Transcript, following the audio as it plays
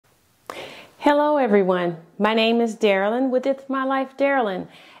Hello everyone, my name is Darylyn with It's My Life Darylyn,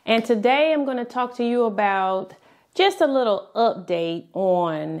 and today I'm going to talk to you about just a little update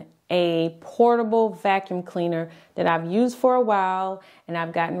on a portable vacuum cleaner that I've used for a while, and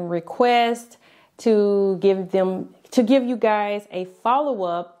I've gotten requests to give you guys a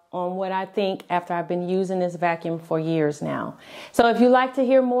follow-up on what I think after I've been using this vacuum for years now. So if you'd like to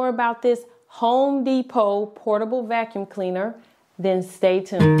hear more about this Home Depot portable vacuum cleaner, then stay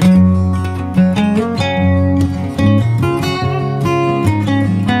tuned.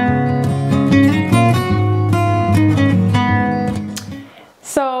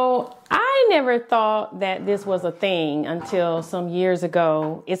 So I never thought that this was a thing until some years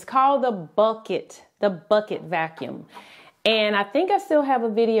ago. It's called the bucket vacuum. And I think I still have a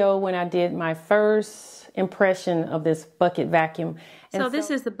video when I did my first impression of this bucket vacuum. And so this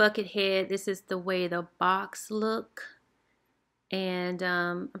is the bucket head. This is the way the box look. And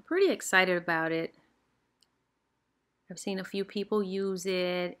I'm pretty excited about it. I've seen a few people use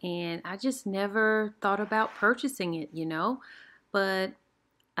it, and I just never thought about purchasing it, you know. But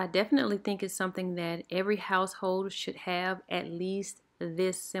I definitely think it's something that every household should have, at least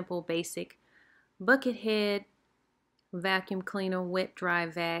this simple basic bucket head vacuum cleaner, wet dry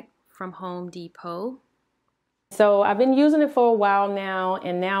vac from Home Depot. So I've been using it for a while now,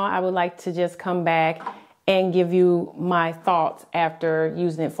 and now I would like to just come back and give you my thoughts after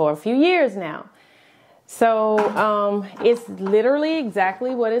using it for a few years now. So it's literally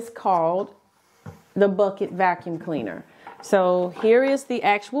exactly what it's called, the bucket vacuum cleaner. So here is the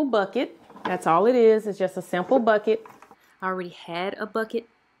actual bucket. That's all it is. It's just a simple bucket. I already had a bucket,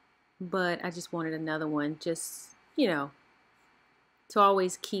 but I just wanted another one, just, you know, to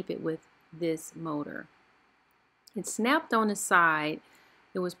always keep it with this motor. It snapped on the side.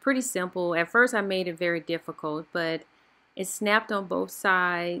 It was pretty simple. At first I made it very difficult, but it snapped on both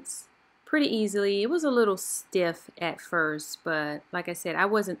sides pretty easily. It was a little stiff at first, but like I said, I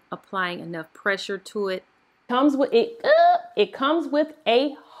wasn't applying enough pressure to it. It comes with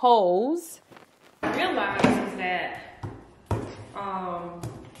a hose. I realized that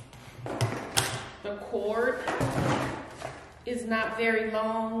the cord is not very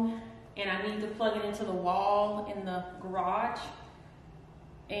long, and I need to plug it into the wall in the garage.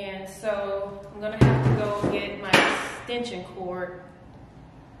 And so I'm gonna have to go get my extension cord.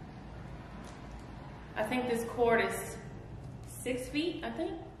 I think this cord is 6 feet, I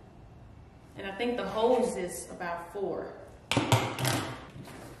think. And I think the hose is about 4.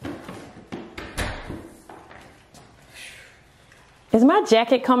 Is my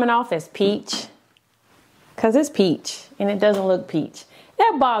jacket coming off as peach? Because it's peach and it doesn't look peach.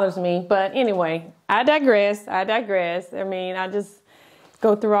 That bothers me, but anyway, I digress. I mean, I just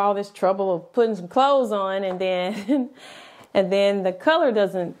go through all this trouble of putting some clothes on, and then and then the color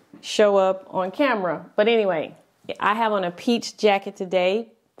doesn't show up on camera. But anyway, I have on a peach jacket today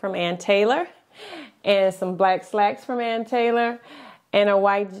from Ann Taylor, and some black slacks from Ann Taylor, and a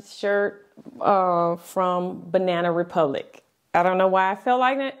white shirt from Banana Republic. I don't know why I felt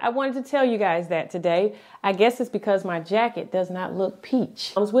like it. I wanted to tell you guys that today. I guess it's because my jacket does not look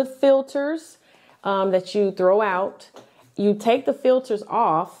peach. It comes with filters that you throw out. You take the filters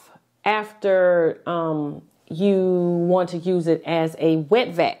off after you want to use it as a wet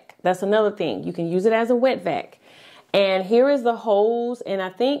vac. That's another thing. You can use it as a wet vac. And here is the hose, and I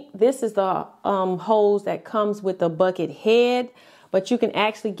think this is the hose that comes with the bucket head, but you can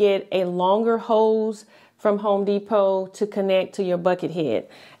actually get a longer hose from Home Depot to connect to your bucket head.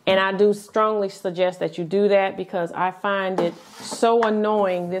 And I do strongly suggest that you do that, because I find it so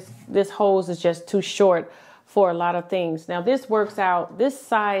annoying. This hose is just too short for a lot of things. Now this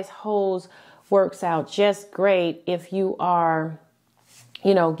size hose works out just great if you are,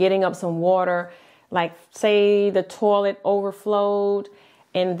 you know, getting up some water, like say the toilet overflowed,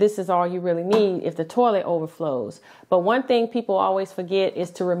 and this is all you really need if the toilet overflows. But one thing people always forget is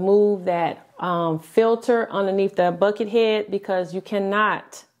to remove that filter underneath the bucket head, because you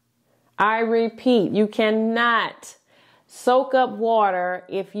cannot, I repeat, you cannot soak up water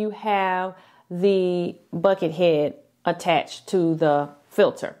if you have the bucket head attached to the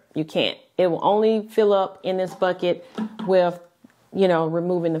filter. You can't. It will only fill up in this bucket with, you know,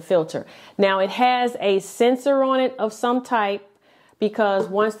 removing the filter. Now it has a sensor on it of some type, because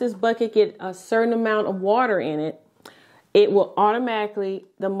once this bucket gets a certain amount of water in it, it will automatically,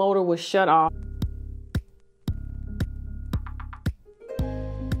 the motor will shut off.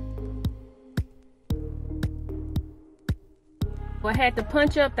 Well, I had to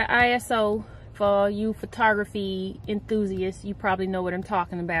punch up the ISO. For you photography enthusiasts, you probably know what I'm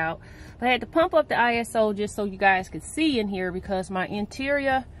talking about. But I had to pump up the ISO just so you guys could see in here, because my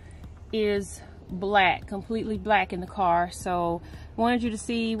interior is black, completely black in the car. So I wanted you to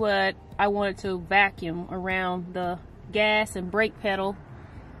see what I wanted to vacuum around the gas and brake pedal.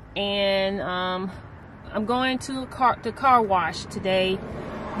 And I'm going to the car wash today,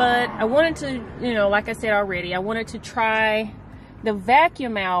 but I wanted to, you know, like I said already, I wanted to try the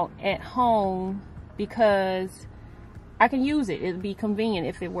vacuum out at home because I can use it. It'll be convenient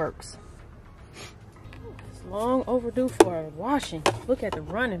if it works. It's long overdue for a washing. Look at the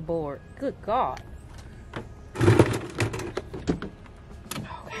running board. Good God. Okay,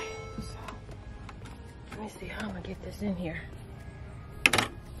 so let me see how I'm gonna get this in here.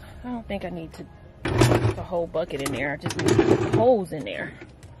 I don't think I need to put the whole bucket in there. I just need to put the holes in there,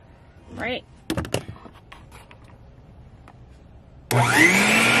 right?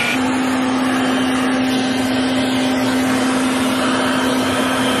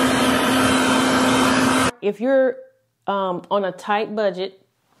 If you're on a tight budget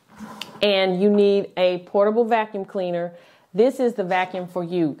and you need a portable vacuum cleaner, this is the vacuum for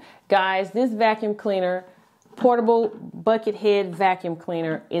you. Guys, this vacuum cleaner, portable bucket head vacuum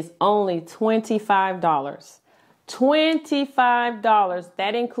cleaner, is only $25. $25.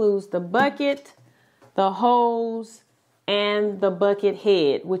 That includes the bucket, the hose, and the bucket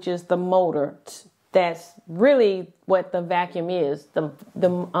head, which is the motor. That's really what the vacuum is. The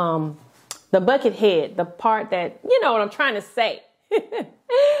bucket head, the part that, you know what I'm trying to say.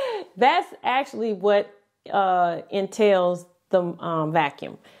 That's actually what entails the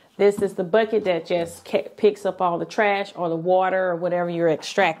vacuum. This is the bucket that just picks up all the trash or the water or whatever you're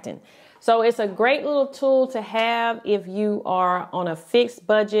extracting. So it's a great little tool to have if you are on a fixed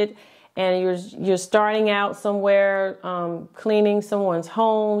budget and you're starting out somewhere, cleaning someone's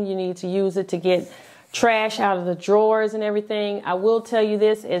home. You need to use it to get trash out of the drawers and everything. I will tell you,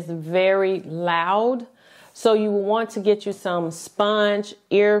 this is very loud. So you will want to get you some sponge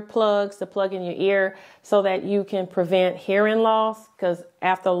earplugs to plug in your ear so that you can prevent hearing loss, because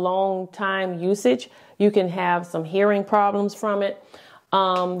after long time usage, you can have some hearing problems from it.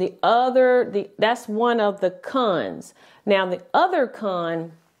 That's one of the cons. Now, the other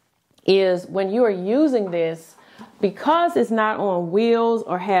con is when you are using this, because it's not on wheels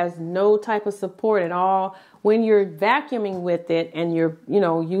or has no type of support at all, when you're vacuuming with it and you're,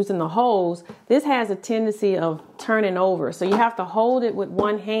 using the hose, this has a tendency of turning over. So you have to hold it with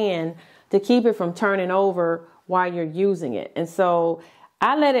one hand to keep it from turning over while you're using it. And so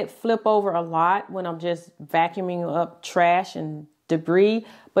I let it flip over a lot when I'm just vacuuming up trash and debris.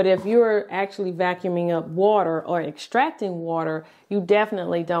 But if you're actually vacuuming up water or extracting water, you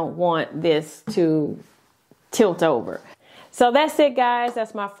definitely don't want this to tilt over. So that's it, guys.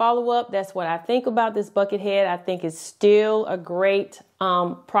 That's my follow-up. That's what I think about this bucket head. I think it's still a great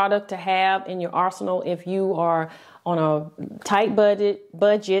product to have in your arsenal if you are on a tight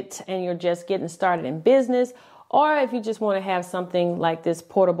budget and you're just getting started in business, or if you just want to have something like this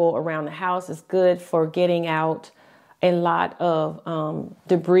portable around the house. It's good for getting out a lot of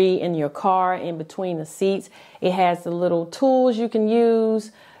debris in your car, in between the seats. It has the little tools you can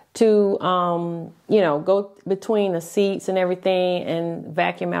use to, go between the seats and everything and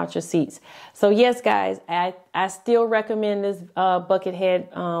vacuum out your seats. So yes, guys, I still recommend this bucket head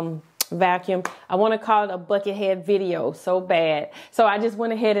vacuum. I want to call it a bucket head video so bad. So I just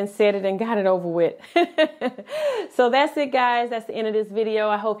went ahead and said it and got it over with. So that's it, guys. That's the end of this video.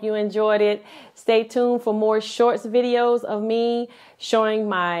 I hope you enjoyed it. Stay tuned for more shorts videos of me showing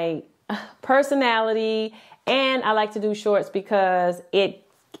my personality. And I like to do shorts because it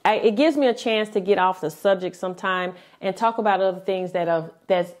gives me a chance to get off the subject sometime and talk about other things that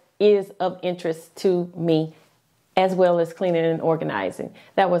is of interest to me, as well as cleaning and organizing.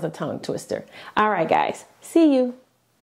 That was a tongue twister. All right, guys. See you.